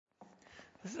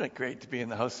Isn't it great to be in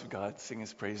the house of God, sing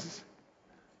his praises?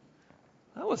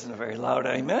 That wasn't a very loud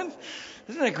amen.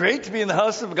 Isn't it great to be in the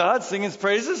house of God, sing his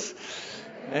praises?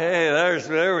 Hey,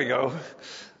 there we go.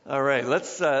 All right, I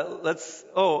just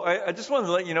wanted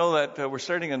to let you know that we're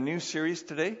starting a new series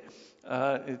today.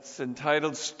 It's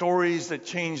entitled Stories That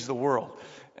Change the World.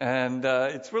 And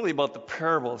it's really about the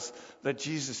parables that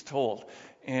Jesus told.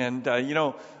 And,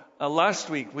 last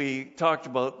week we talked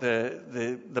about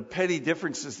the petty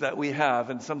differences that we have,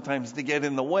 and sometimes they get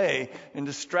in the way and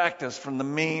distract us from the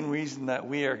main reason that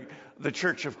we are the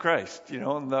Church of Christ,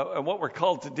 and what we're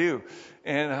called to do,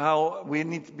 and how we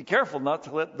need to be careful not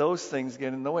to let those things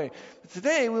get in the way. But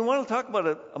today we want to talk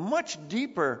about a much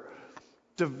deeper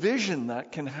division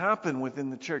that can happen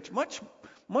within the church, much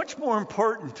more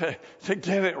important to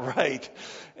get it right.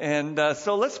 And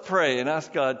so let's pray and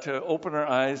ask God to open our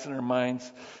eyes and our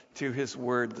minds to his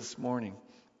word this morning.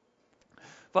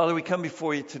 Father, we come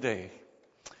before you today.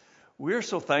 We are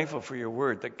so thankful for your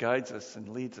word that guides us and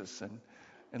leads us.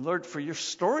 And Lord, for your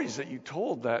stories that you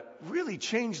told that really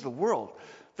changed the world,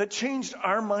 that changed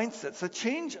our mindsets, that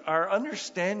changed our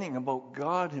understanding about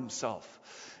God himself.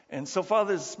 And so,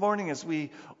 Father, this morning as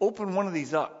we open one of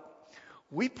these up,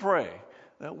 we pray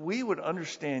that we would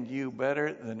understand you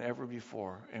better than ever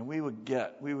before. And we would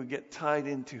get tied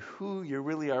into who you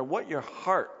really are, what your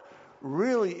heart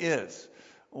really is,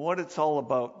 what it's all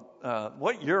about,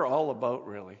 what you're all about,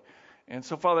 really. And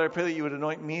so, Father, I pray that you would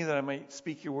anoint me, that I might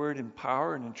speak your word in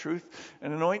power and in truth,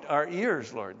 and anoint our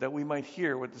ears, Lord, that we might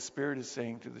hear what the Spirit is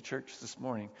saying to the church this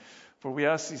morning. For we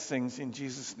ask these things in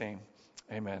Jesus' name.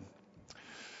 Amen.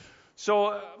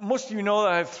 So, most of you know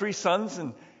that I have 3 sons,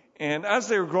 and as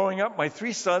they were growing up, my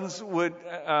 3 sons would,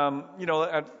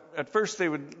 at first they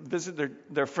would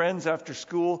visit their friends after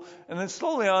school, and then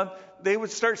slowly on, they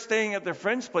would start staying at their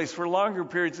friend's place for longer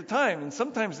periods of time. And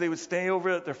sometimes they would stay over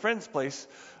at their friend's place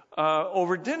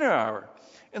over dinner hour.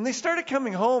 And they started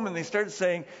coming home and they started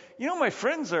saying, my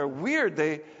friends are weird.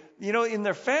 They, in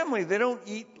their family, they don't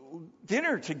eat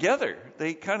dinner together.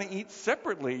 They kind of eat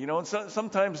separately, and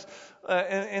sometimes,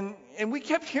 and we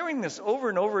kept hearing this over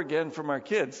and over again from our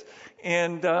kids.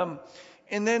 And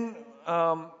then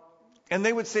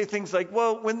they would say things like,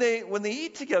 well, when they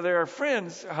eat together, our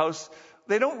friend's house,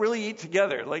 they don't really eat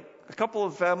together. Like a couple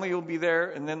of family will be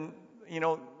there, and then,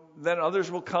 then others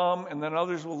will come, and then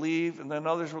others will leave, and then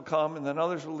others will come, and then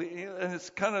others will leave. And it's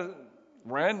kind of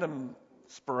random,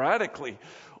 sporadically.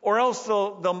 Or else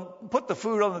they'll put the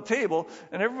food on the table,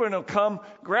 and everyone will come,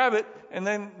 grab it, and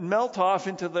then melt off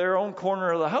into their own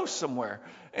corner of the house somewhere.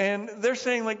 And they're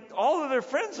saying, like, all of their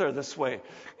friends are this way.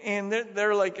 And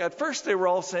they're like, at first they were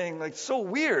all saying, like, so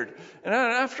weird. And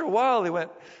then after a while they went,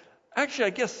 actually,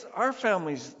 I guess our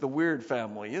family's the weird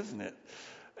family, isn't it?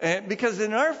 And because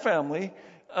in our family,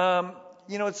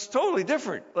 it's totally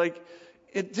different. Like,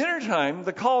 at dinner time,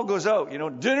 the call goes out,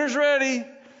 dinner's ready.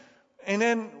 And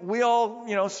then we all,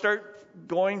 start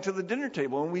going to the dinner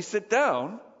table, and we sit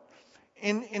down,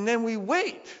 and then we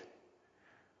wait,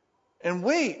 and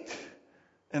wait,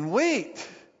 and wait,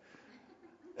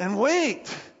 and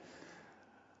wait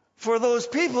for those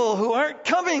people who aren't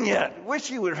coming yet.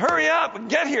 Wish you would hurry up and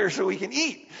get here so we can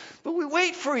eat. But we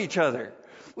wait for each other.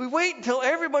 We wait until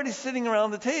everybody's sitting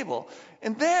around the table,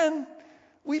 and then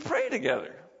we pray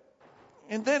together.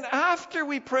 And then after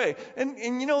we pray, and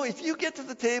if you get to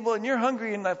the table and you're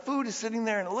hungry and that food is sitting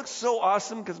there and it looks so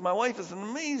awesome because my wife is an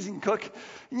amazing cook,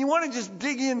 and you want to just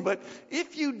dig in, but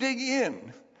if you dig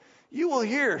in, you will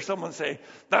hear someone say,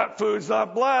 that food's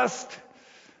not blessed.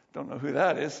 Don't know who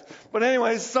that is. But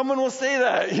anyways, someone will say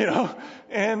that,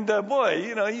 and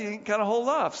you kind of hold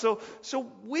off.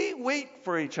 So we wait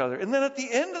for each other. And then at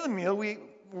the end of the meal, we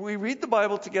read the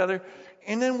Bible together,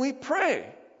 and then we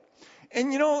pray.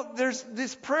 And there's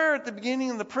this prayer at the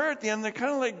beginning and the prayer at the end. They're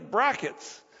kind of like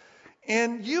brackets.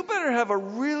 And you better have a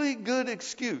really good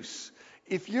excuse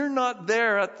if you're not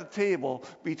there at the table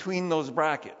between those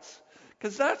brackets.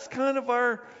 Because that's kind of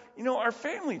our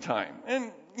family time.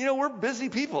 And, we're busy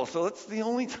people, so it's the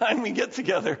only time we get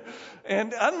together.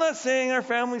 And I'm not saying our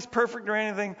family's perfect or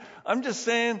anything. I'm just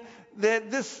saying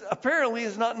that this apparently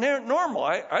is not normal.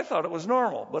 I thought it was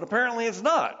normal, but apparently it's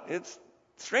not. It's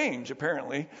strange,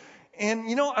 apparently.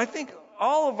 And, I think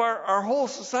all of our whole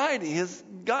society has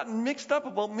gotten mixed up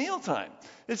about mealtime.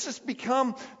 It's just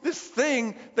become this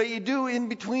thing that you do in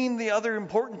between the other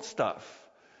important stuff.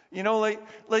 You know,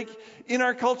 like in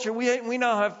our culture, we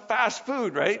now have fast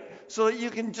food, right? So that you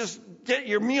can just get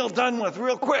your meal done with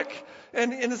real quick.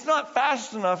 And it's not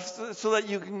fast enough so that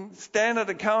you can stand at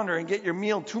a counter and get your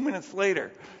meal 2 minutes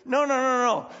later.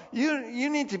 No. You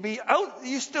need to be out.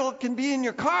 You still can be in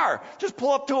your car. Just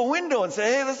pull up to a window and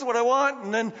say, hey, this is what I want.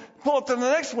 And then pull up to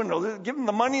the next window. Give them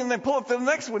the money and then pull up to the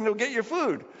next window, get your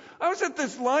food. I was at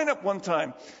this lineup one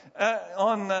time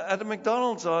at the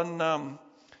McDonald's on the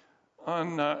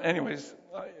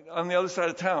other side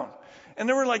of town. And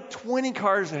there were like 20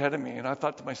 cars ahead of me. And I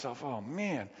thought to myself, oh,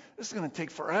 man, this is going to take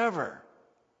forever.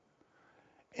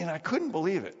 And I couldn't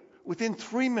believe it. Within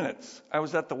 3 minutes, I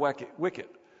was at the wicket.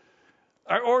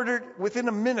 I ordered. Within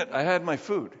a minute, I had my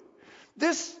food.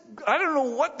 I don't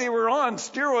know what they were on,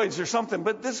 steroids or something,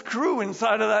 but this crew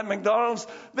inside of that McDonald's,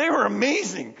 they were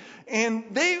amazing. And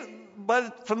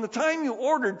but from the time you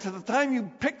ordered to the time you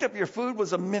picked up your food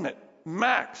was a minute,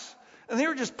 max. And they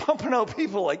were just pumping out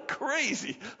people like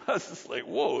crazy. I was just like,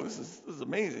 whoa, this is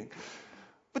amazing.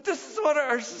 But this is what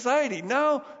our society,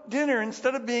 now dinner,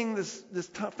 instead of being this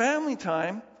family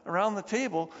time around the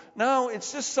table, now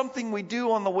it's just something we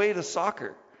do on the way to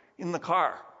soccer in the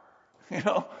car,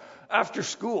 after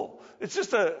school. It's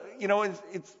just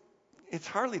it's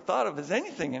hardly thought of as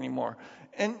anything anymore.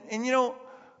 And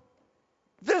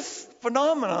this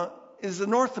phenomena is a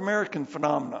North American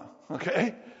phenomena,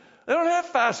 okay? They don't have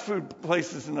fast food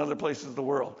places in other places of the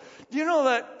world. Do you know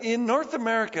that in North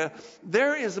America,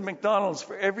 there is a McDonald's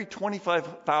for every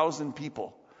 25,000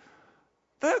 people?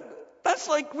 That's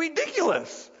like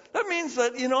ridiculous. That means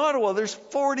that in Ottawa, there's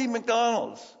 40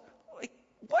 McDonald's. Like,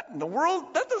 what in the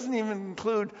world? That doesn't even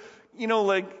include,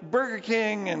 like Burger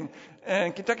King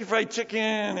and Kentucky Fried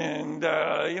Chicken and,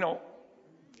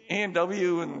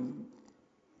 A&W and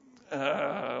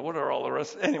what are all the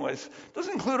rest? Anyways,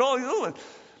 doesn't include all these other ones.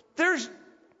 This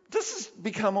has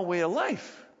become a way of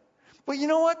life. But you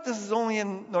know what? This is only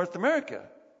in North America.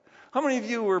 How many of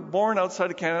you were born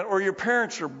outside of Canada, or your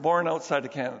parents were born outside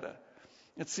of Canada?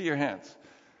 Let's see your hands.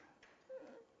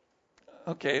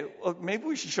 Okay, well, maybe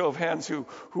we should show of hands who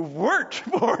weren't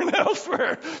born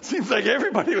elsewhere. Seems like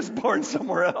everybody was born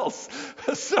somewhere else.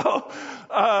 So,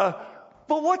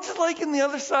 but what's it like in the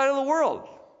other side of the world?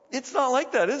 It's not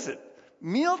like that, is it?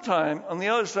 Mealtime on the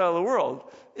other side of the world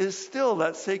is still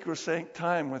that sacrosanct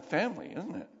time with family,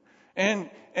 isn't it? And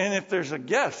if there's a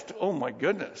guest, oh my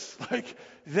goodness,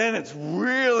 then it's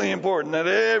really important that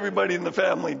everybody in the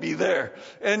family be there.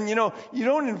 And you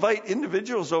don't invite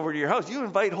individuals over to your house. You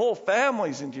invite whole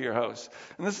families into your house.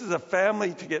 And this is a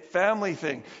family to get family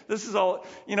thing. This is all,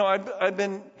 we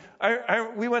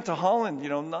went to Holland,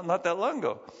 not that long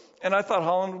ago. And I thought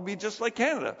Holland would be just like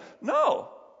Canada. No.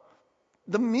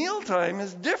 The mealtime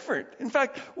is different. In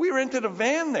fact, we rented a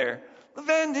van there. The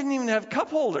van didn't even have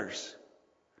cup holders.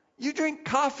 You drink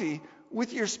coffee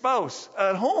with your spouse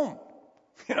at home.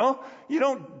 You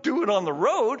don't do it on the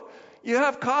road. You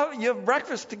have coffee, you have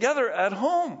breakfast together at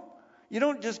home. You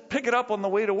don't just pick it up on the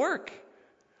way to work.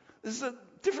 This is a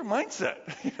different mindset,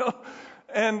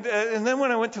 And then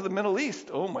when I went to the Middle East,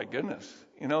 oh my goodness,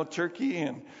 Turkey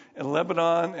and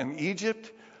Lebanon and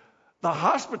Egypt, the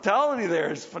hospitality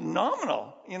there is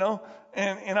phenomenal,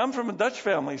 and I'm from a Dutch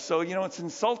family, so, it's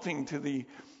insulting to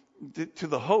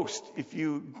the host if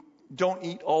you don't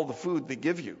eat all the food they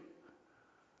give you.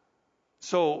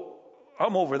 So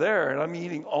I'm over there and I'm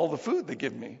eating all the food they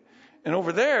give me. And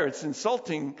over there, it's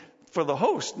insulting for the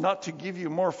host not to give you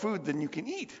more food than you can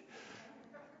eat.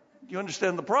 Do you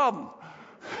understand the problem?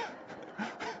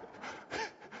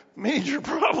 Major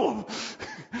problem.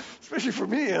 Especially for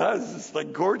me, I was just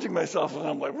like gorging myself, and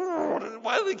I'm like,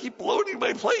 why do they keep loading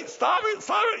my plate? Stop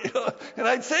it. And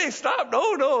I'd say, stop,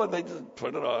 no, and they just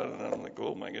put it on, and I'm like,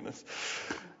 oh my goodness.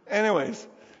 Anyways,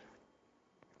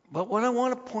 but what I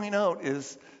want to point out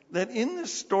is that in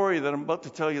this story that I'm about to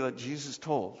tell you that Jesus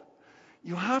told,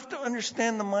 you have to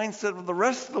understand the mindset of the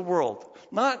rest of the world,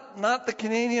 not the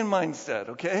Canadian mindset,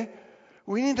 okay?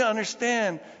 We need to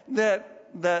understand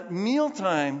that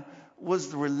mealtime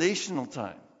was the relational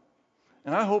time.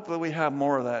 And I hope that we have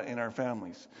more of that in our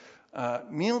families.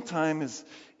 Mealtime is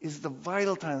the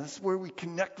vital time. That's where we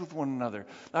connect with one another.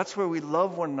 That's where we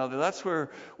love one another. That's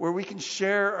where we can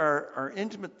share our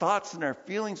intimate thoughts and our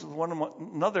feelings with one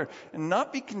another and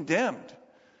not be condemned,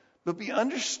 but be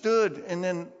understood. And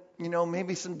then,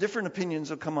 maybe some different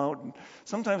opinions will come out. And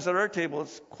sometimes at our table,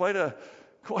 it's quite a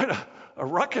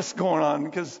ruckus going on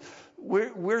because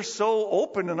we're so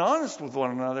open and honest with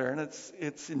one another, and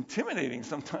it's intimidating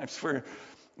sometimes for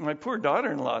my poor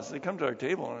daughter-in-laws. They come to our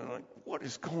table and they're like, what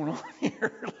is going on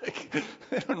here?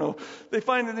 I don't know. They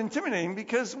find it intimidating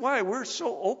because why? We're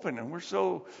so open and we're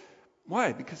so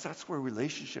Why? Because that's where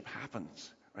relationship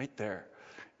happens, right there.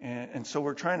 And so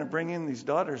we're trying to bring in these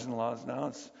daughters-in-laws now.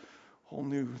 It's a whole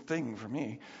new thing for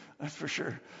me, that's for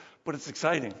sure. But it's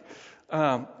exciting.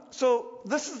 So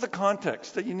this is the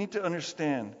context that you need to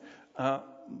understand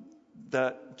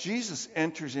that Jesus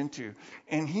enters into.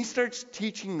 And he starts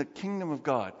teaching the kingdom of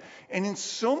God. And in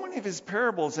so many of his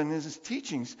parables and his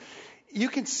teachings, you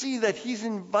can see that he's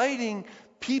inviting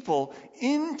people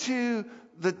into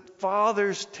the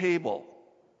Father's table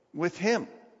with him.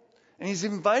 And he's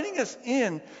inviting us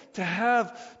in to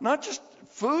have not just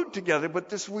food together, but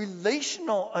this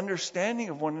relational understanding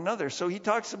of one another. So he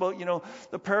talks about,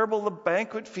 the parable of the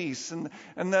banquet feasts and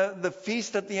the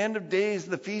feast at the end of days,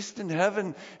 the feast in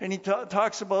heaven. And he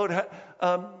talks about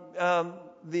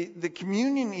the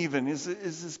communion even is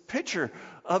this picture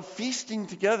of feasting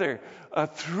together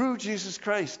through Jesus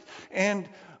Christ. And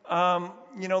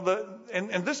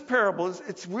and this parable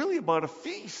it's really about a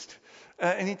feast.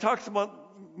 And he talks about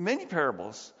many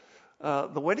parables,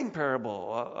 the wedding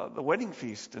parable, the wedding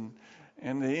feast,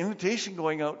 and the invitation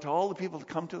going out to all the people to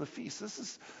come to the feast.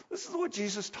 This is what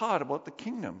Jesus taught about the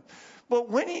kingdom. But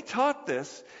when he taught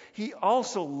this, he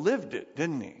also lived it,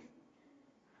 didn't he?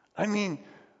 I mean,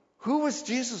 who was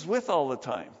Jesus with all the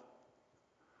time?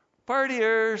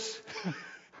 Partiers.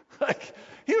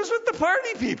 He was with the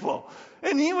party people,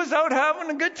 and he was out having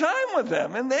a good time with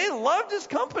them, and they loved his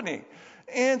company.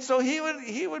 And so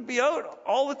he would be out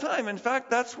all the time. In fact,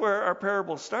 that's where our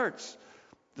parable starts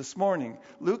this morning.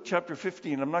 Luke chapter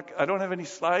 15. I don't have any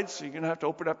slides, so you're going to have to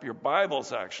open up your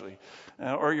Bibles actually,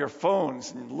 or your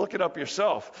phones and look it up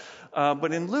yourself.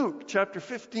 But in Luke chapter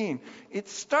 15, it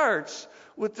starts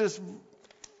with this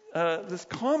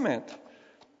comment.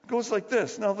 It goes like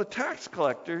this. Now the tax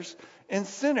collectors and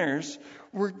sinners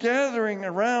were gathering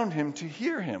around him to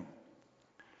hear him.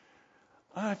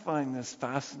 I find this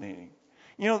fascinating.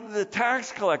 The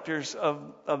tax collectors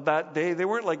of that day, they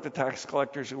weren't like the tax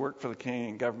collectors who worked for the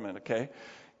Canadian government, okay?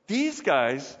 These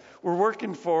guys were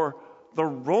working for the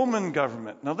Roman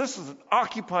government. Now, this is an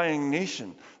occupying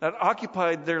nation that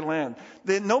occupied their land.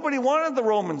 Nobody wanted the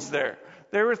Romans there.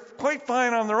 They were quite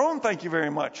fine on their own, thank you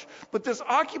very much. But this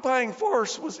occupying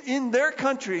force was in their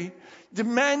country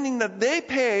demanding that they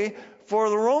pay for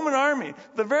the Roman army.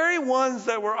 The very ones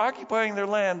that were occupying their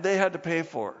land, they had to pay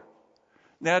for.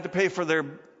 They had to pay for their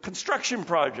construction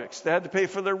projects. They had to pay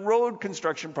for their road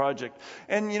construction project.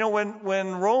 And,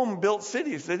 when Rome built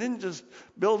cities, they didn't just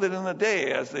build it in a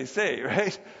day, as they say,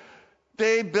 right?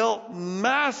 They built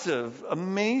massive,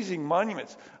 amazing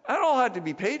monuments. That all had to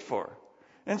be paid for.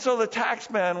 And so the tax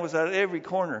man was at every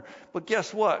corner. But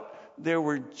guess what? There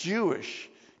were Jewish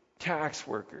tax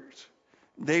workers.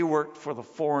 They worked for the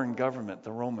foreign government,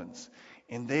 the Romans.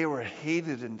 And they were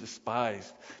hated and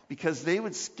despised because they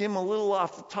would skim a little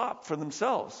off the top for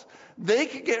themselves. They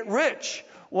could get rich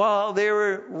while they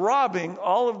were robbing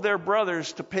all of their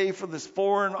brothers to pay for this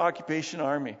foreign occupation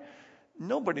army.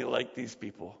 Nobody liked these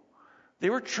people. They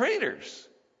were traitors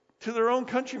to their own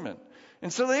countrymen.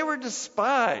 And so they were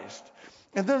despised.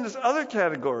 And then this other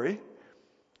category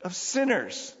of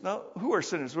sinners. Now, who are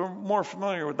sinners? We're more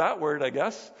familiar with that word, I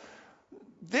guess.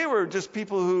 They were just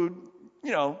people who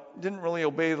didn't really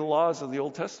obey the laws of the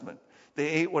Old Testament. They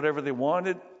ate whatever they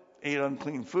wanted, ate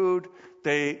unclean food.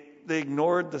 They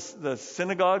ignored the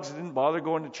synagogues. They didn't bother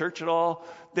going to church at all.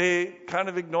 They kind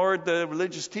of ignored the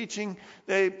religious teaching.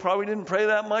 They probably didn't pray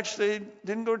that much. They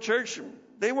didn't go to church.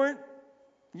 They weren't,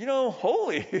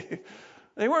 holy.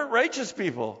 They weren't righteous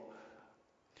people.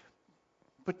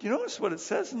 But you notice what it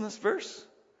says in this verse?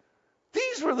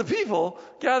 These were the people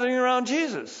gathering around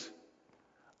Jesus.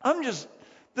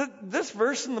 This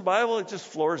verse in the Bible, it just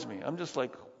floors me. I'm just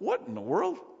like, what in the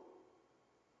world?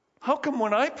 How come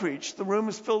when I preach, the room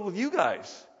is filled with you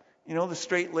guys? The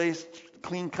straight-laced,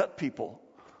 clean-cut people.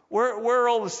 Where are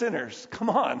all the sinners? Come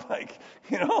on,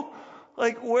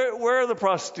 where are the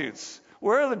prostitutes?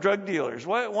 Where are the drug dealers?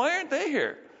 Why aren't they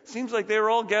here? Seems like they were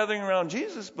all gathering around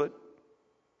Jesus, but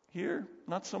here,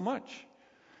 not so much.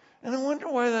 And I wonder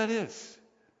why that is.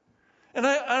 And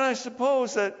I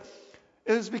suppose that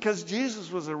it was because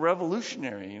Jesus was a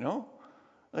revolutionary,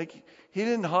 he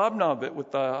didn't hobnob it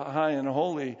with the high and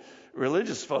holy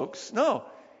religious folks. No,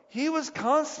 he was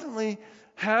constantly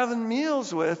having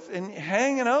meals with and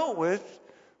hanging out with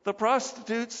the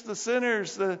prostitutes, the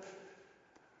sinners, the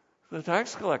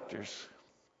tax collectors.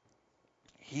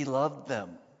 He loved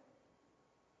them.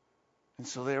 And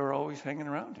so they were always hanging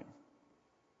around him.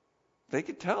 They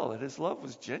could tell that his love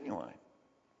was genuine.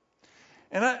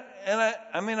 And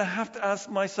I have to ask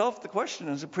myself the question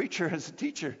as a preacher, as a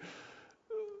teacher.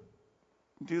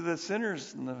 Do the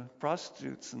sinners and the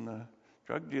prostitutes and the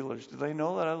drug dealers, do they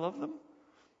know that I love them?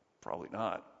 Probably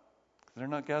not. They're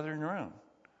not gathering around.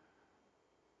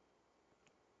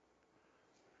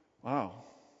 Wow,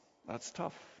 that's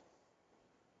tough.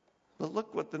 But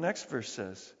look what the next verse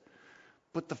says.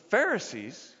 But the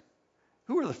Pharisees,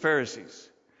 who were the Pharisees?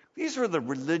 These were the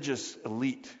religious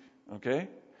elite, okay?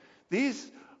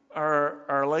 These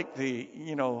are like the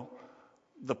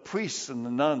priests and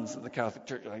the nuns of the Catholic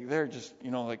Church. Like they're just,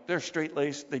 like they're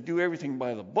straight-laced. They do everything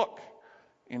by the book,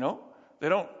 They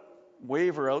don't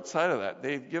waver outside of that.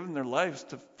 They've given their lives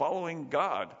to following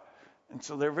God. And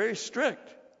so they're very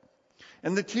strict.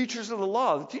 And the teachers of the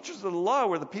law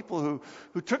were the people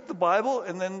who took the Bible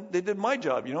and then they did my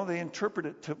job. They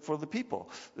interpreted it for the people.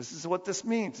 This is what this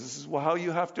means. This is how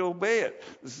you have to obey it.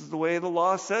 This is the way the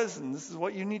law says, and this is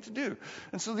what you need to do.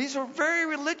 And so these are very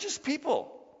religious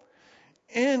people.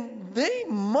 And they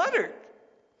muttered,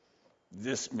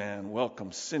 "This man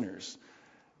welcomes sinners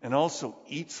and also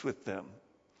eats with them."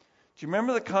 Do you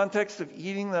remember the context of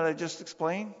eating that I just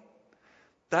explained?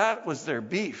 That was their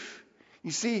beef.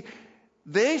 You see,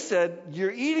 they said,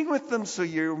 you're eating with them, so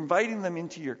you're inviting them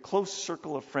into your close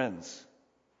circle of friends,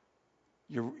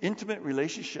 your intimate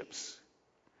relationships.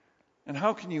 And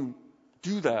how can you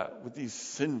do that with these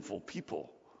sinful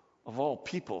people, of all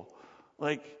people?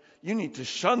 Like, you need to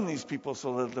shun these people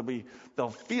so that they'll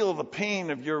feel the pain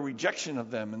of your rejection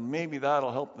of them, and maybe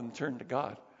that'll help them turn to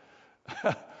God.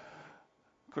 Of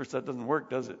course, that doesn't work,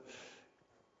 does it?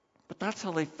 But that's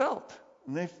how they felt.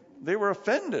 And they were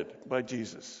offended by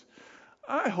Jesus.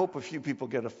 I hope a few people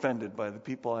get offended by the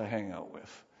people I hang out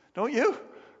with. Don't you?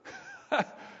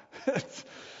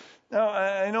 Now,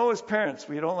 I know as parents,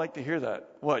 we don't like to hear that.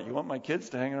 What, you want my kids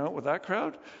to hang out with that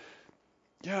crowd?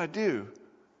 Yeah, I do.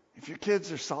 If your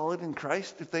kids are solid in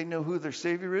Christ, if they know who their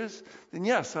Savior is, then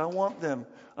yes, I want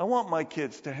my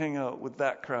kids to hang out with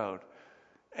that crowd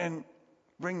and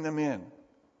bring them in.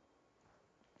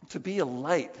 To be a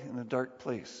light in a dark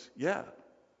place. Yeah,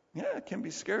 it can be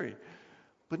scary.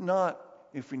 But not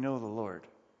if we know the Lord.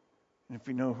 And if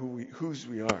we know whose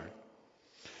we are.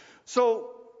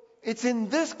 So, it's in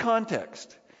this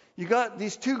context. You got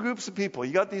these two groups of people.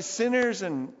 You got these sinners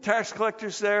and tax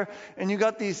collectors there. And you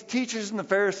got these teachers and the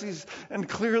Pharisees. And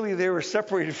clearly they were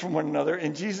separated from one another.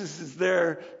 And Jesus is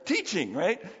there teaching,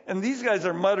 right? And these guys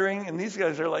are muttering. And these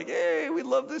guys are like, hey, we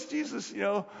love this Jesus,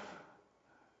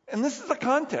 And this is the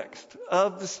context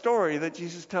of the story that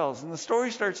Jesus tells. And the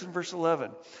story starts in verse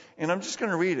 11. And I'm just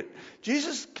going to read it.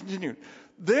 Jesus continued,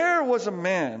 "There was a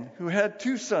man who had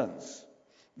 2 sons.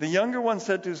 The younger one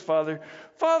said to his father,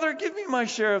 'Father, give me my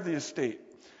share of the estate.'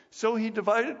 So he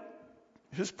divided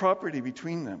his property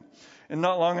between them. And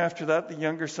not long after that, the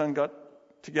younger son got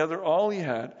together all he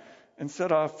had and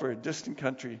set off for a distant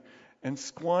country and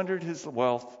squandered his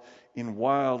wealth in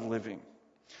wild living.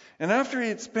 And after he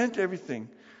had spent everything,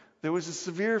 there was a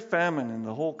severe famine in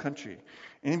the whole country,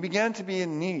 and he began to be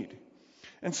in need.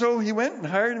 And so he went and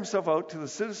hired himself out to the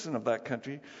citizen of that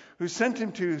country, who sent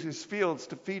him to his fields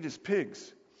to feed his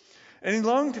pigs. And he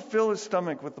longed to fill his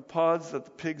stomach with the pods that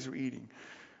the pigs were eating,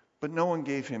 but no one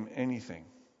gave him anything.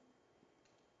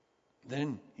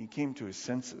 Then he came to his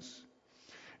senses.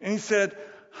 And he said,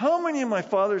 'How many of my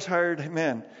father's hired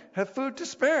men have food to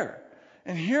spare?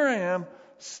 And here I am,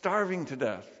 starving to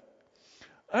death.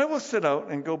 I will set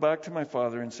out and go back to my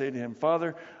father and say to him,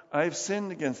 Father, I have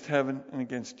sinned against heaven and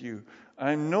against you.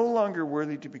 I am no longer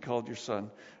worthy to be called your son.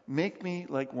 Make me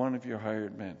like one of your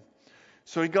hired men.'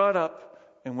 So he got up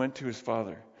and went to his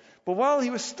father. But while he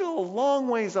was still a long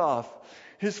ways off,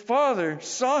 his father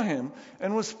saw him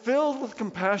and was filled with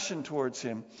compassion towards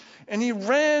him. And he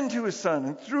ran to his son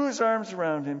and threw his arms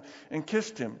around him and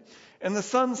kissed him. And the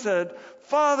son said,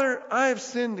 'Father, I have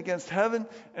sinned against heaven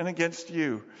and against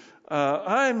you.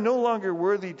 I am no longer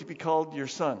worthy to be called your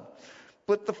son.'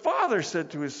 But the father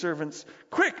said to his servants,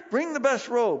 'Quick, bring the best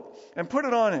robe and put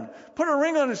it on him. Put a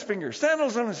ring on his finger,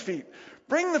 sandals on his feet.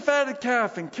 Bring the fatted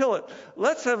calf and kill it.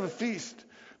 Let's have a feast.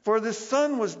 For this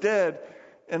son was dead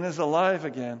and is alive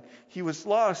again. He was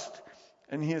lost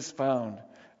and he is found.'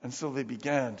 And so they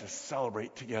began to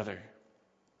celebrate together.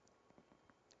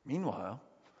 Meanwhile,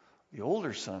 the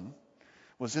older son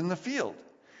was in the field.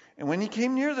 And when he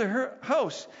came near the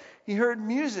house, he heard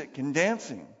music and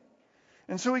dancing.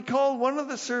 And so he called one of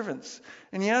the servants,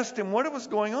 and he asked him what was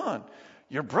going on.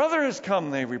 'Your brother has come,'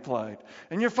 they replied,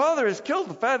 'and your father has killed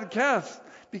the fatted calf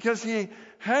because he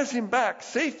has him back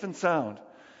safe and sound.'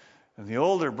 And the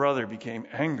older brother became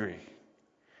angry,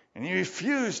 and he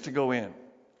refused to go in.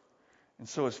 And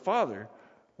so his father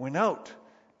went out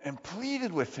and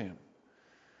pleaded with him.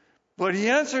 But he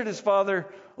answered his father,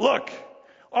 'Look,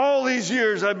 all these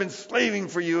years I've been slaving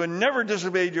for you and never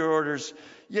disobeyed your orders.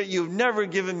 Yet you've never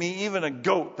given me even a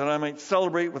goat that I might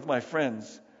celebrate with my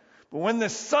friends. But when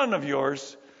this son of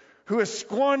yours, who has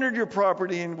squandered your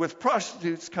property and with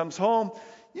prostitutes comes home,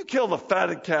 you kill the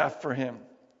fatted calf for him."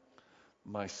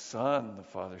 "My son," the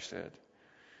father said,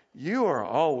 "you are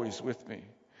always with me,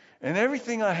 and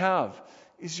everything I have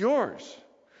is yours.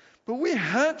 But we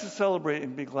had to celebrate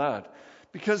and be glad,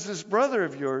 because this brother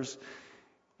of yours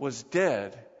was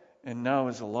dead and now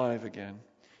is alive again.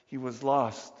 He was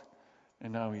lost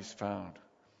and now he's found."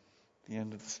 The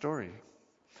end of the story.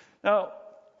 Now,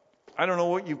 I don't know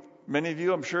what many of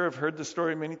you, I'm sure, have heard the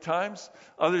story many times.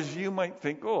 Others of you might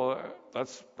think, "Oh,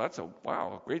 that's a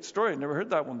great story. I've never heard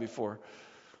that one before."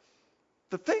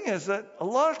 The thing is that a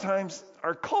lot of times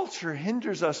our culture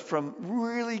hinders us from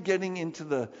really getting into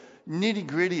the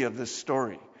nitty-gritty of this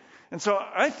story. And so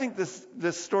I think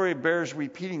this story bears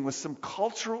repeating with some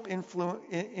cultural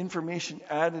information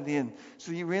added in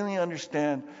so you really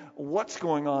understand what's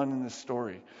going on in this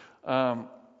story. You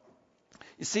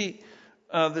see,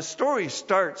 the story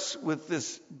starts with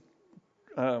this,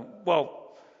 the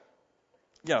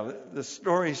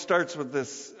story starts with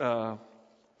this,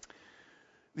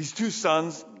 these two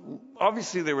sons.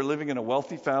 Obviously, they were living in a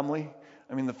wealthy family.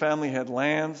 I mean, the family had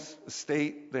lands,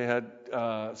 estate, they had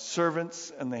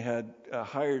servants, and they had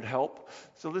hired help.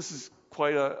 So this is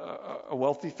quite a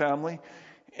wealthy family.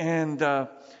 And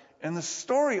the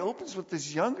story opens with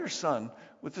this younger son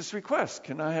with this request: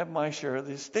 "Can I have my share of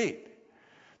the estate?"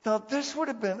 Now, this would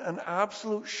have been an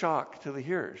absolute shock to the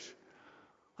hearers.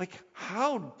 Like,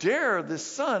 how dare this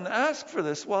son ask for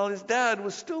this while his dad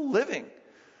was still living?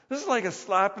 This is like a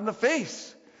slap in the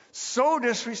face. So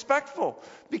disrespectful,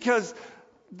 because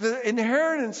the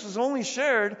inheritance was only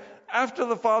shared after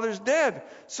the father's dead.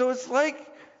 So it's like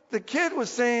the kid was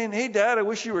saying, "Hey, Dad, I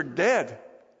wish you were dead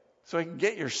so I could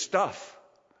get your stuff."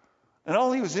 And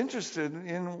all he was interested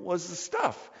in was the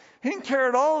stuff. He didn't care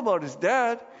at all about his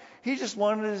dad. He just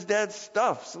wanted his dad's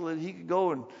stuff so that he could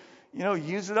go and,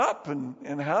 use it up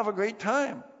and have a great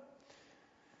time.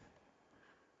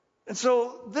 And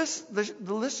so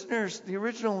the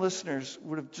original listeners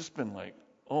would have just been like,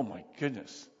 "Oh my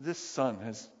goodness, this son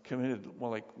has committed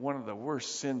one of the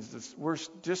worst sins, this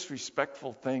worst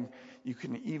disrespectful thing you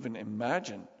can even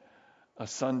imagine a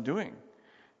son doing."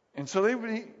 And so they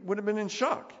would have been in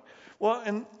shock. Well,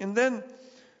 and then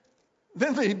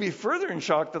they'd be further in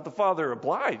shock that the father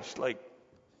obliged. Like,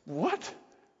 what?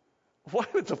 Why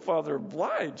would the father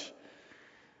oblige?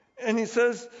 And he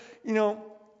says,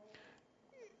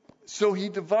 so he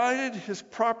divided his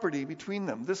property between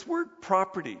them. This word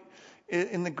property,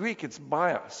 in the Greek, it's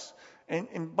bios.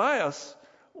 And bios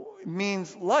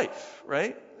means life,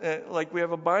 right? Like we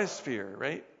have a biosphere,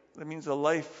 right? That means a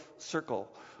life circle.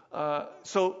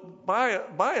 So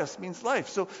bios means life.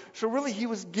 So really he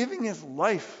was giving his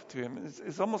life to him.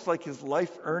 It's almost like his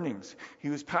life earnings he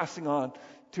was passing on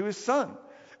to his son.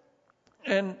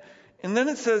 And then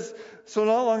it says, so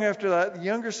not long after that, the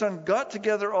younger son got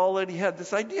together all that he had.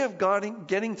 This idea of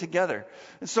getting together.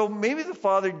 And so maybe the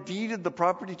father deeded the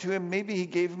property to him. Maybe he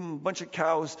gave him a bunch of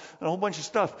cows and a whole bunch of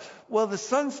stuff. Well, the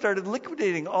son started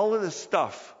liquidating all of this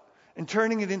stuff and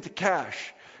turning it into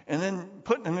cash. And then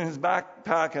putting it in his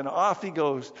backpack, and off he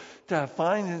goes to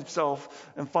find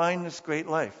himself and find this great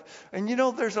life. And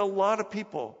there's a lot of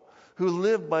people who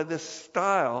live by this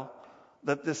style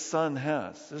that this son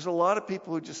has. There's a lot of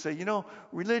people who just say,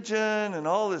 religion and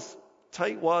all this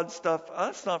tightwad stuff,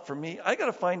 that's not for me. I got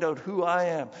to find out who I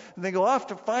am. And they go off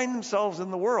to find themselves in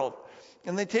the world.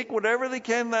 And they take whatever they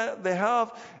can that they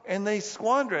have and they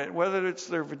squander it, whether it's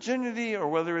their virginity or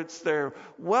whether it's their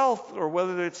wealth or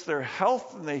whether it's their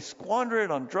health, and they squander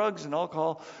it on drugs and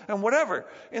alcohol and whatever.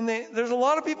 And there's a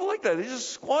lot of people like that. They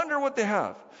just squander what they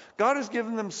have. God has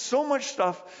given them so much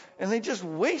stuff and they just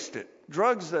waste it.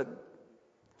 Drugs that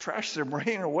trash their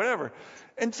brain or whatever.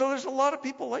 And so there's a lot of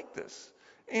people like this.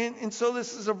 And so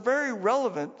this is a very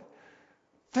relevant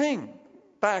thing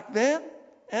back then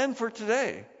and for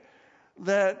today,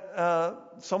 that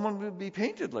someone would be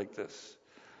painted like this.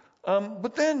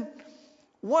 But then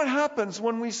what happens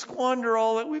when we squander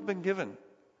all that we've been given?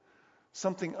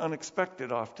 Something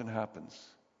unexpected often happens.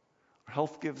 Our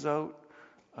health gives out.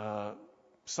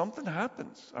 Something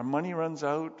happens. Our money runs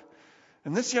out.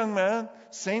 And this young man,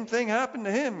 same thing happened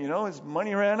to him. His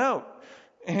money ran out.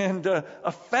 And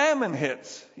a famine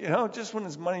hits. Just when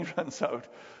his money runs out,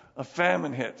 a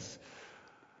famine hits.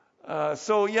 I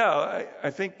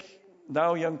think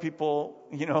now young people,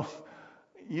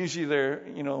 usually they're,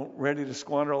 ready to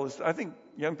squander all this. I think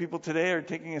young people today are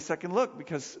taking a second look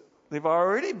because they've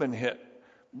already been hit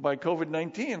by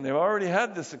COVID-19. They've already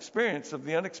had this experience of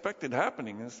the unexpected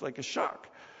happening. It's like a shock,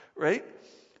 right?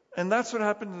 And that's what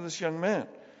happened to this young man.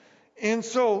 And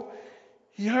so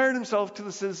he hired himself to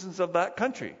the citizens of that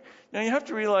country. Now you have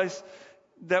to realize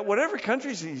that whatever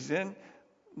countries he's in,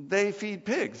 they feed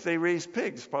pigs. They raise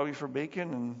pigs, probably for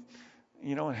bacon and,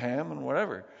 and ham and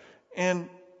whatever. And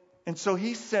so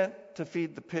he's sent to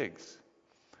feed the pigs.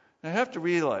 Now, I have to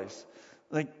realize,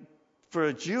 for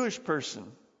a Jewish person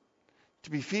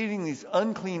to be feeding these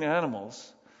unclean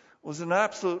animals was an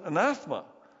absolute anathema.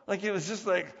 It was just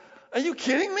are you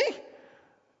kidding me?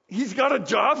 He's got a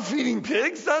job feeding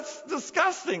pigs? That's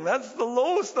disgusting. That's the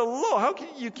lowest of the low.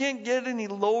 You can't get any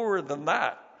lower than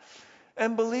that.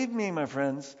 And believe me, my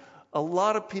friends, a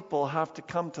lot of people have to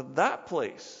come to that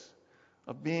place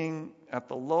of being at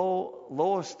the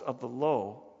lowest of the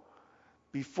low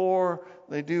before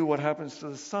they do what happens to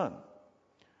the son.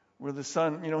 Where the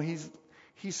son,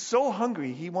 he's so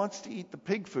hungry, he wants to eat the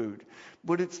pig food,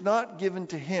 but it's not given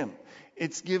to him.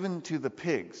 It's given to the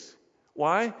pigs.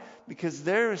 Why? Because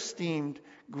they're esteemed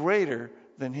greater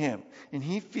than him. And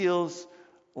he feels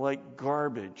like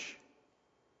garbage.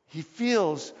 He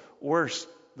feels worse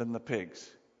than the pigs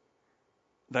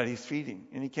that he's feeding.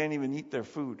 And he can't even eat their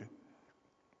food.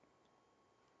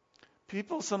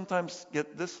 People sometimes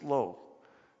get this low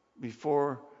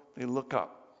before they look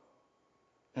up.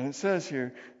 And it says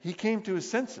here, he came to his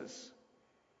senses.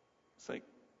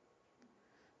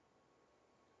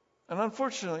 And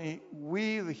unfortunately,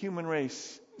 we, the human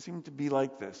race, seem to be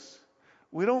like this.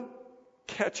 We don't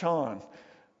catch on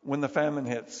when the famine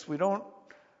hits.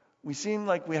 We seem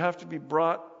like we have to be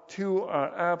brought to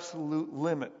our absolute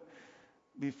limit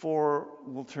before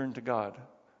we'll turn to God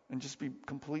and just be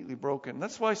completely broken.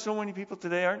 That's why so many people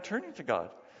today aren't turning to God,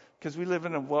 because we live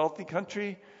in a wealthy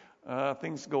country.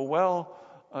 Things go well.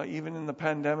 Even in the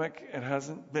pandemic, it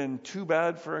hasn't been too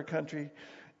bad for our country.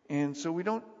 And so we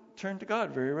don't turn to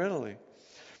God very readily.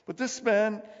 But this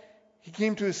man, he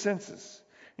came to his senses.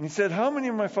 And he said, how many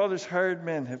of my father's hired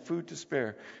men have food to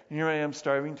spare? And here I am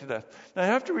starving to death. Now I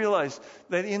have to realize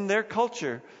that in their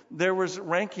culture, there was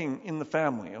ranking in the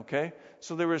family, okay?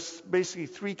 So there was basically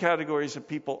 3 categories of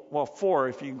people. Well, 4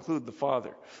 if you include the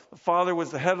father. The father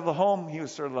was the head of the home. He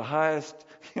was sort of the highest,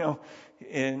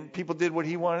 and people did what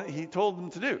he told them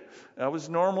to do. That was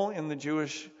normal in the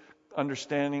Jewish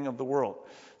understanding of the world.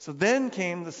 So then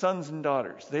came the sons and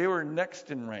daughters. They were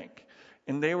next in rank.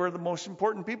 And they were the most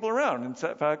important people around. In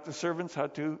fact, the servants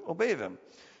had to obey them.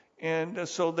 And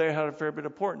so they had a fair bit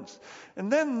of importance.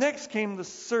 And then next came the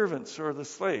servants or the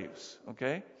slaves.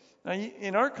 Okay? Now,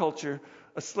 in our culture,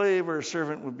 a slave or a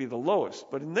servant would be the lowest.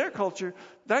 But in their culture,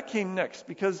 that came next.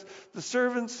 Because the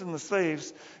servants and the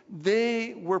slaves,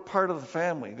 they were part of the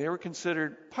family. They were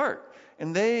considered part.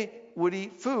 And they would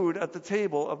eat food at the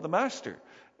table of the master.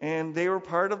 And they were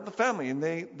part of the family. And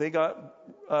they got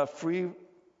free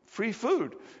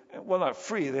food. Well, not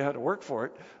free, they had to work for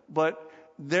it, but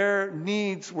their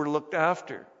needs were looked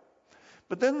after.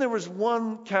 But then there was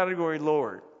one category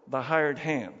lower, the hired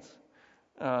hands.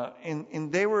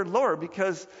 And they were lower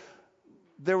because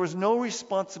there was no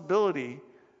responsibility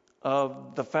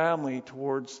of the family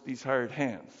towards these hired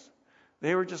hands.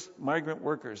 They were just migrant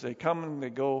workers. They come and they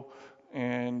go,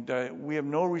 and we have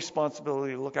no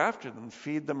responsibility to look after them,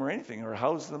 feed them or anything, or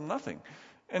house them, nothing.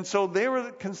 And so they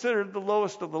were considered the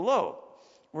lowest of the low,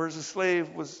 whereas a slave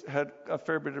had a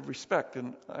fair bit of respect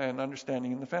and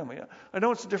understanding in the family. I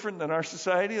know it's different than our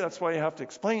society. That's why you have to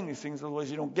explain these things,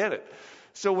 otherwise you don't get it.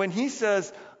 So when he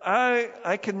says,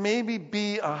 I can maybe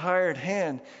be a hired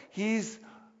hand, he's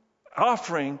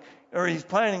planning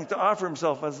to offer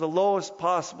himself as the lowest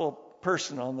possible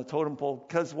person on the totem pole.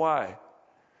 Because why?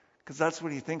 Because that's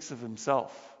what he thinks of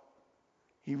himself.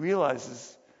 He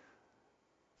realizes,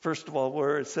 first of all,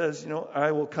 where it says,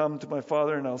 I will come to my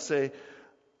father and I'll say,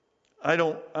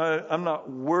 I'm not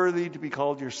worthy to be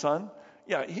called your son.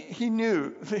 Yeah, he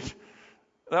knew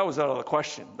that was out of the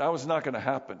question. That was not going to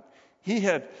happen. He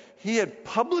had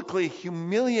publicly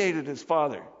humiliated his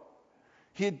father.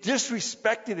 He had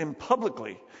disrespected him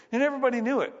publicly, and everybody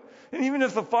knew it. And even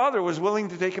if the father was willing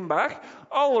to take him back,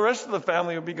 all the rest of the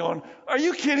family would be going, are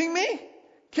you kidding me?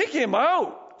 Kick him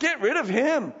out. Get rid of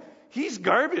him. He's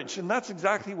garbage. And that's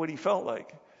exactly what he felt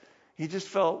like. He just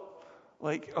felt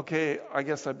like, okay, I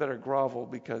guess I better grovel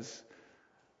because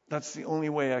that's the only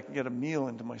way I can get a meal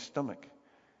into my stomach.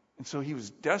 And so he was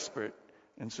desperate,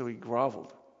 and so he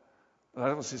groveled.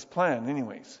 That was his plan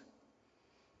anyways.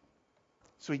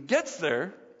 So he gets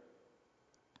there,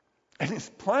 and his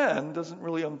plan doesn't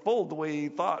really unfold the way he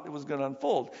thought it was going to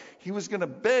unfold. He was going to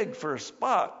beg for a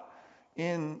spot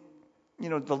in,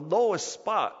 the lowest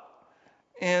spot.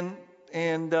 And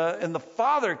the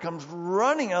father comes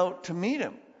running out to meet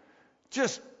him,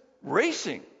 just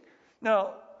racing.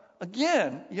 Now,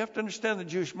 again, you have to understand the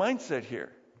Jewish mindset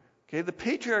here. Okay, the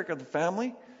patriarch of the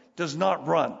family does not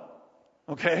run.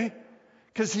 Okay?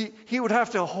 Because he would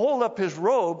have to hold up his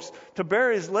robes to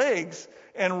bare his legs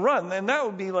and run. And that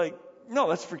would be like, no,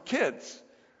 that's for kids.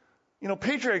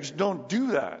 Patriarchs don't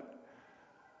do that.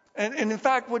 And in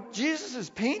fact, what Jesus is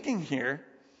painting here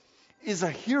is a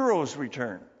hero's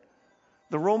return.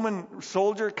 The Roman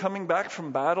soldier coming back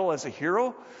from battle as a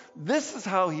hero, this is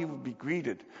how he would be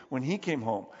greeted when he came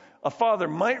home. A father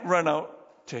might run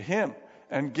out to him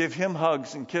and give him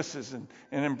hugs and kisses and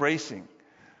embracing,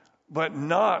 but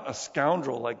not a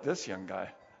scoundrel like this young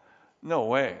guy. No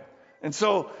way. And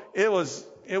so it was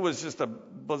just a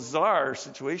bizarre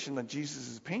situation that Jesus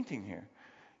is painting here.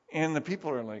 And the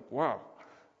people are like, wow,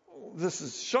 this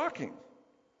is shocking.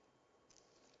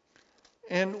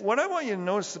 And what I want you to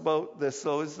notice about this,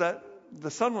 though, is that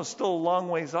the son was still a long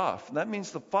ways off. And that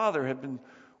means the father had been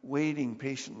waiting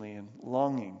patiently and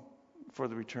longing for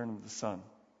the return of the son.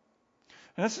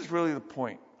 And this is really the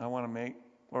point I want to make,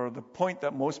 or the point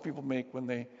that most people make when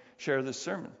they share this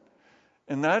sermon.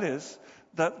 And that is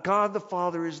that God the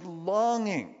Father is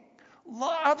longing,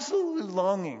 absolutely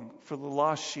longing for the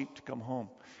lost sheep to come home.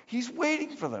 He's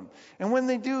waiting for them. And when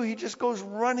they do, he just goes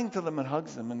running to them and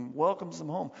hugs them and welcomes them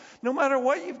home. No matter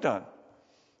what you've done.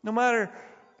 No matter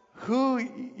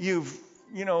who you've,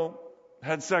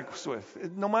 had sex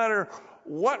with. No matter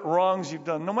what wrongs you've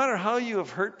done. No matter how you have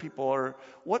hurt people or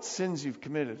what sins you've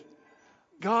committed.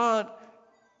 God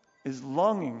is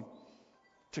longing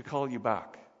to call you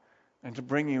back and to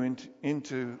bring you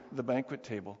into the banquet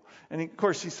table. And of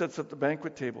course, he sets up the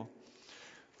banquet table.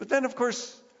 But then, of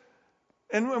course,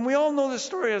 and we all know this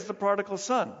story as the prodigal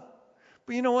son.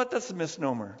 But you know what? That's a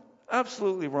misnomer.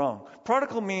 Absolutely wrong.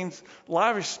 Prodigal means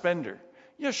lavish spender.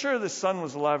 Yeah, sure, the son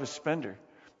was a lavish spender.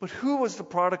 But who was the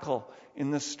prodigal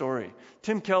in this story?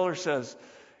 Tim Keller says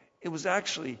it was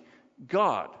actually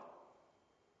God.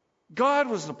 God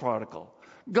was the prodigal.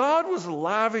 God was a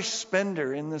lavish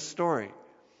spender in this story.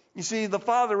 You see, the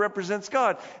father represents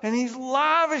God, and he's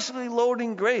lavishly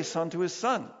loading grace onto his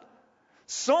son.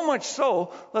 So much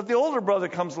so that the older brother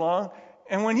comes along,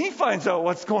 and when he finds out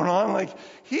what's going on,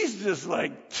 he's just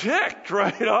ticked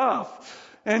right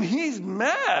off. And he's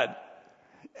mad.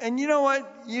 And you know what?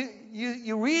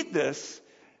 You read this,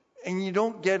 and you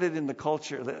don't get it in the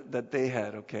culture that they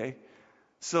had, okay?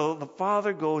 So the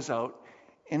father goes out,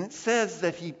 and it says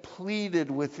that he pleaded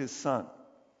with his son.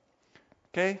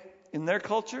 Okay? In their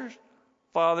culture,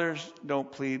 fathers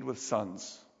don't plead with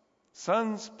sons.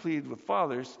 Sons plead with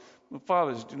fathers, but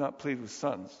fathers do not plead with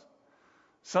sons.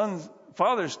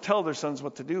 Fathers tell their sons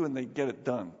what to do and they get it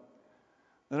done.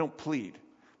 They don't plead.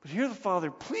 But here the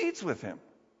father pleads with him.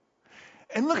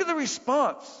 And look at the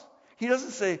response. He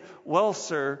doesn't say, well,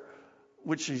 sir,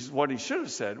 which is what he should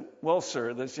have said. Well,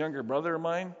 sir, this younger brother of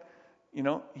mine, he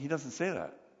doesn't say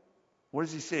that. What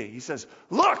does he say? He says,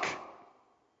 look!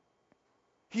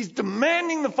 He's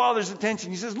demanding the father's attention.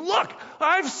 He says, look,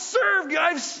 I've served you.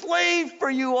 I've slaved for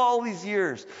you all these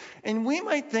years. And we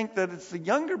might think that it's the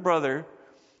younger brother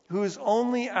who is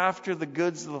only after the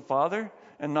goods of the father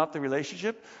and not the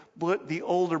relationship. But the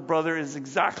older brother is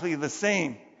exactly the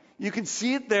same. You can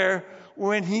see it there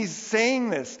when he's saying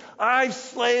this. I've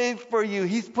slaved for you.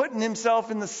 He's putting himself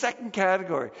in the second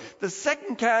category. The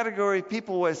second category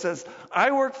people where it says,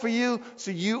 I work for you,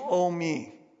 so you owe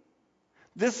me.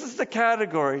 This is the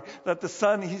category that the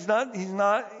son, he's not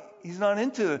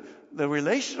into the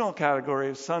relational category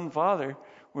of son-father,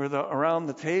 where they're around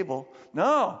the table.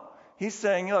 No, he's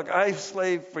saying, look, I've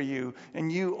slaved for you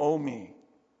and you owe me.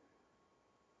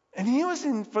 And he was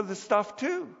in for the stuff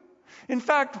too. In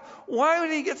fact, why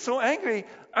would he get so angry?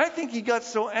 I think he got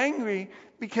so angry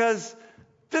because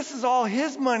this is all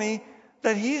his money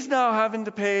that he's now having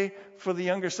to pay for the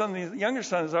younger son. The younger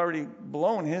son has already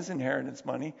blown his inheritance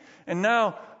money. And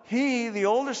now he, the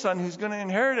older son, who's going to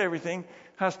inherit everything,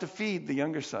 has to feed the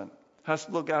younger son, has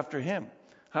to look after him,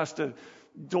 has to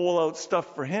dole out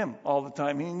stuff for him all the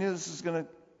time. He knew this was going to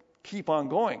keep on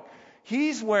going.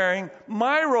 He's wearing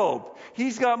my robe.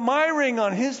 He's got my ring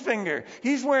on his finger.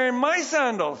 He's wearing my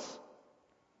sandals.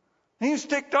 And he was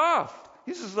ticked off.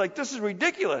 He's just like, this is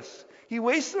ridiculous. He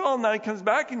wasted all night. He comes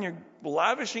back and you're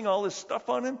lavishing all this stuff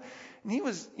on him. And he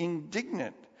was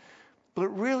indignant. But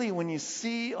really, when you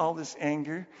see all this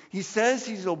anger, he says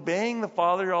he's obeying the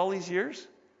father all these years.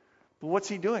 But what's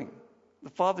he doing? The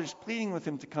father's pleading with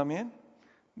him to come in,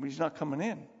 but he's not coming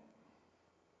in.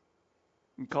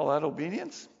 You call that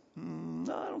obedience?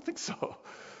 No, I don't think so.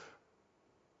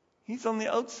 He's on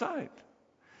the outside.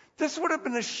 This would have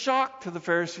been a shock to the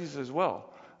Pharisees as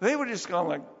well. They would have just gone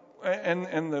like,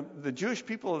 and the Jewish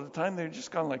people at the time, they're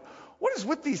just kind of like, what is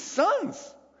with these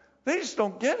sons? They just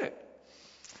don't get it.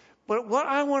 But what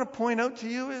I want to point out to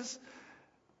you is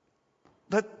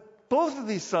that both of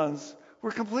these sons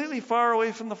were completely far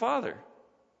away from the Father.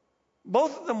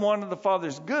 Both of them wanted the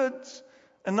Father's goods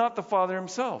and not the Father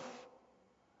himself.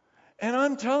 And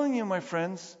I'm telling you, my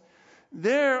friends,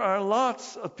 there are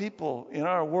lots of people in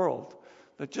our world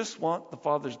that just want the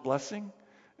Father's blessing.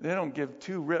 They don't give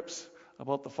two rips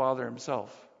about the Father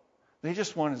himself. They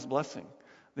just want his blessing.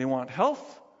 They want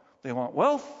health. They want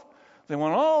wealth. They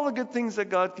want all the good things that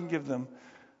God can give them.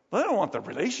 But they don't want the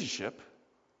relationship.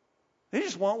 They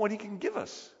just want what he can give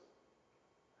us.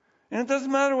 And it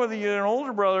doesn't matter whether you're an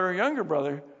older brother or a younger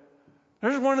brother.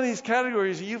 There's one of these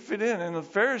categories that you fit in. And the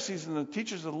Pharisees and the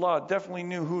teachers of the law definitely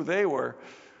knew who they were.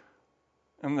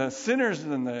 And the sinners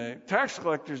and the tax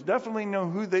collectors definitely know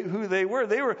who they were.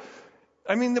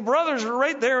 The brothers are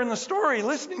right there in the story,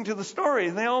 listening to the story.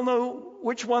 And they all know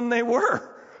which one they were.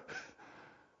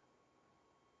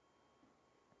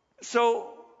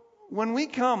 So when we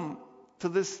come to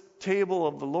this table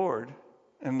of the Lord,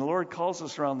 and the Lord calls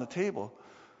us around the table,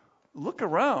 look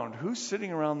around. Who's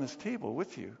sitting around this table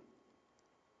with you?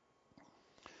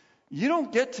 You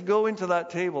don't get to go into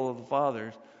that table of the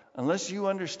Father unless you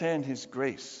understand his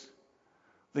grace.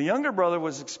 The younger brother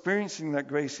was experiencing that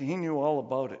grace, and he knew all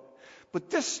about it. But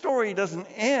this story doesn't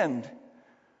end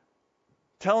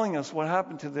telling us what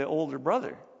happened to the older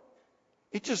brother.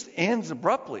 It just ends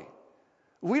abruptly.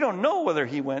 We don't know whether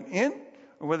he went in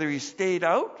or whether he stayed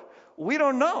out. We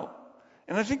don't know.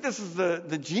 And I think this is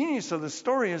the genius of the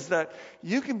story, is that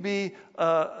you can be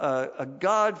a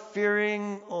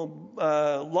God-fearing,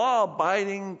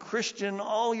 law-abiding Christian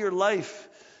all your life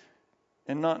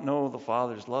and not know the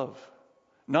Father's love,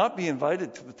 not be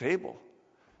invited to the table.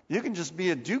 You can just be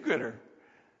a do-gooder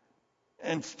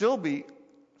and still be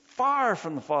far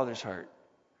from the Father's heart,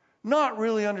 not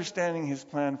really understanding his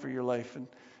plan for your life,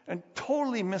 and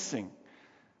totally missing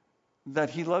that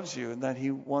he loves you and that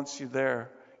he wants you there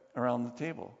around the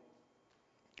table.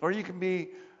 Or you can be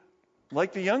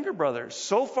like the younger brother,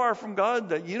 so far from God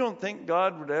that you don't think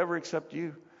God would ever accept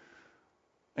you.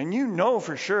 And you know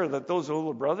for sure that those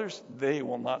older brothers, they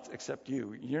will not accept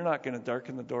you. You're not going to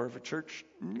darken the door of a church.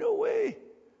 No way.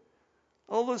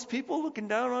 All those people looking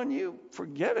down on you,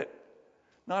 forget it.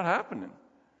 Not happening.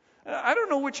 I don't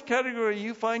know which category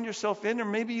you find yourself in, or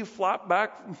maybe you flop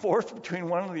back and forth between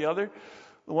one or the other.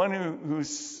 The one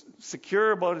who's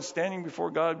secure about his standing before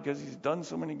God because he's done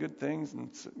so many good things, and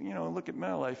look at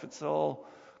my life, it's all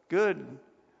good.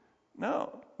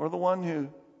 No. Or the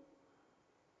one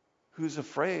who's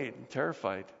afraid and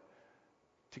terrified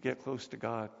to get close to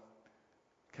God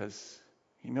because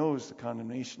he knows the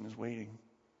condemnation is waiting.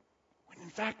 When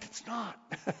in fact it's not.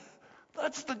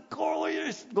 That's the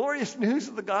glorious news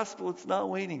of the gospel. It's not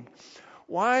waiting.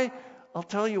 Why? I'll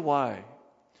tell you why.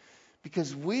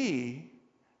 Because we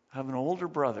have an older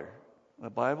brother. The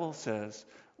Bible says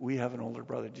we have an older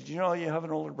brother. Did you know you have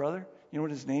an older brother? You know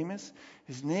what his name is?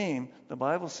 His name, the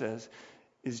Bible says,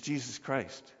 is Jesus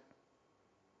Christ.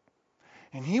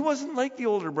 And he wasn't like the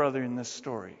older brother in this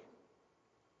story.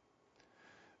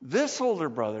 This older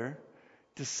brother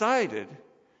decided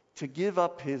to give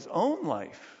up his own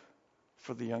life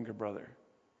for the younger brother,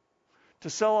 to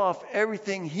sell off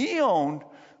everything he owned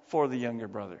for the younger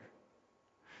brother.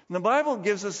 And the Bible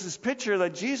gives us this picture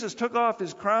that Jesus took off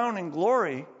his crown and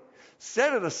glory,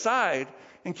 set it aside,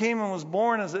 and came and was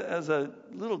born as a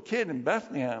little kid in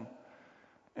Bethlehem,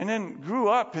 and then grew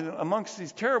up amongst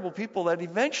these terrible people that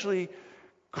eventually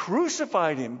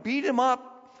crucified him, beat him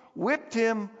up, whipped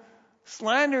him,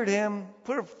 slandered him,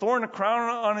 put a thorn crown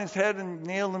on his head, and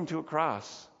nailed him to a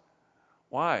cross.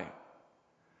 Why?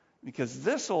 Because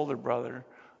this older brother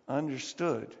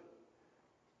understood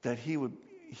that he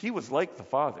was like the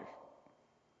Father.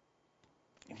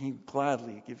 And he would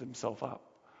gladly give himself up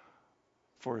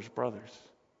for his brothers.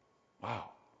 Wow.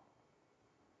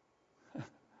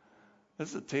 This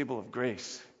is a table of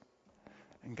grace.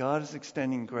 And God is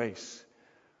extending grace.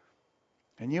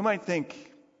 And you might think,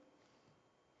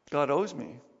 God owes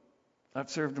me. I've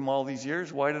served him all these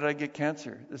years. Why did I get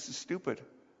cancer? This is stupid.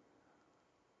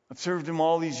 I've served him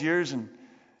all these years,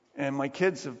 and my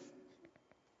kids have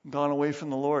gone away from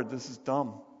the Lord. This is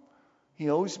dumb. He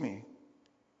owes me.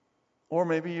 Or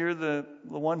maybe you're the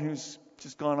one who's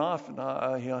just gone off,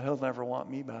 and he'll never want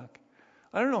me back.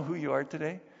 I don't know who you are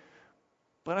today,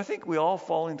 but I think we all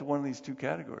fall into one of these two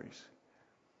categories.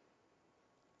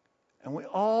 And we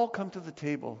all come to the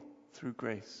table through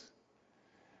grace.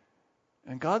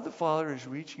 And God the Father is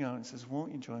reaching out and says,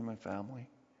 won't you join my family?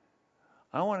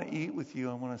 I want to eat with you.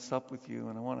 I want to sup with you.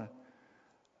 And I want to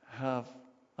I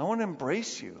want to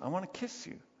embrace you. I want to kiss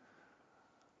you.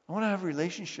 I want to have a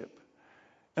relationship.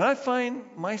 And I find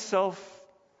myself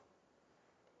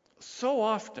so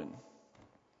often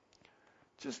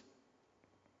just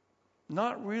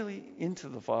not really into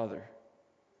the Father.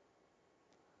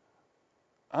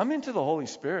 I'm into the Holy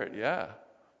Spirit, yeah.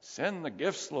 Send the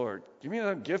gifts, Lord. Give me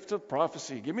the gift of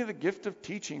prophecy. Give me the gift of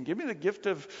teaching. Give me the gift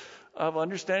of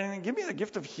understanding. Give me the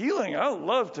gift of healing. I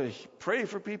love to pray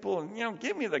for people and,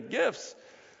 give me the gifts.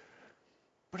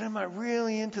 But am I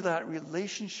really into that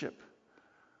relationship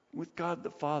with God the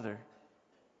Father,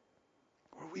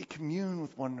 where we commune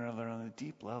with one another on a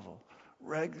deep level,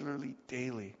 regularly,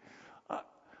 daily?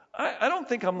 I don't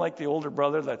think I'm like the older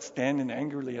brother that's standing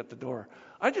angrily at the door.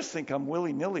 I just think I'm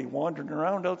willy-nilly wandering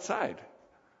around outside.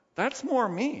 That's more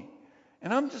me.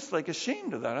 And I'm just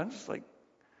ashamed of that. I'm just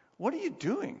what are you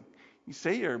doing? You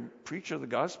say you're a preacher of the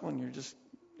gospel and you're just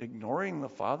ignoring the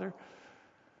Father?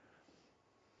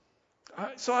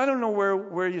 So I don't know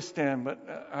where you stand,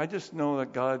 but I just know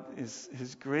that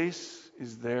His grace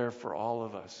is there for all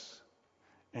of us.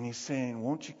 And He's saying,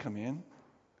 won't you come in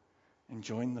and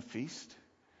join the feast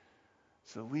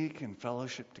so we can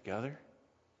fellowship together?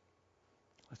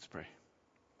 Let's pray.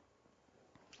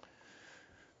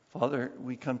 Father,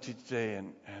 we come to you today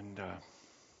and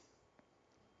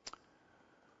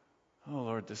oh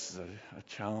Lord, this is a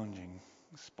challenging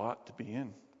spot to be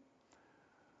in.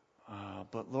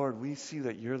 But Lord, we see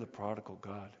that you're the prodigal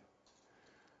God.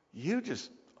 You just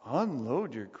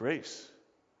unload your grace.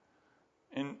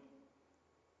 And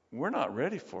we're not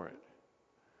ready for it.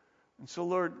 And so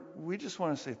Lord, we just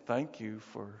want to say thank you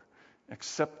for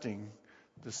accepting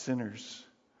the sinners,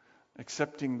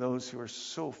 accepting those who are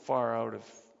so far out of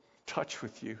touch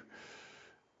with you,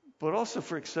 but also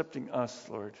for accepting us,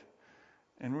 Lord.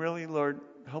 And really, Lord,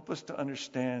 help us to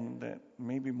understand that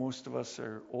maybe most of us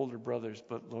are older brothers,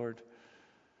 but Lord,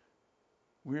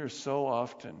 we are so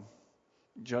often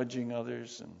judging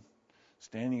others and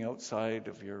standing outside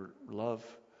of your love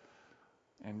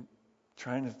and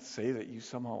trying to say that you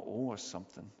somehow owe us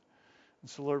something. And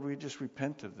so, Lord, we just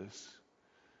repent of this.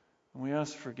 And we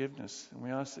ask forgiveness. And we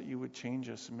ask that you would change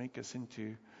us and make us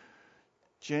into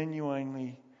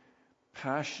genuinely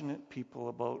passionate people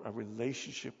about a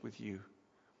relationship with you.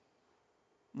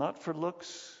 Not for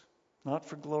looks, not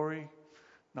for glory,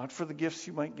 not for the gifts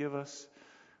you might give us,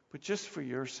 but just for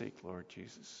your sake, Lord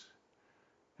Jesus.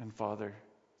 And Father,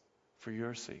 for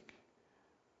your sake.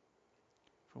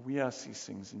 For we ask these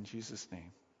things in Jesus'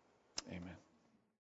 name.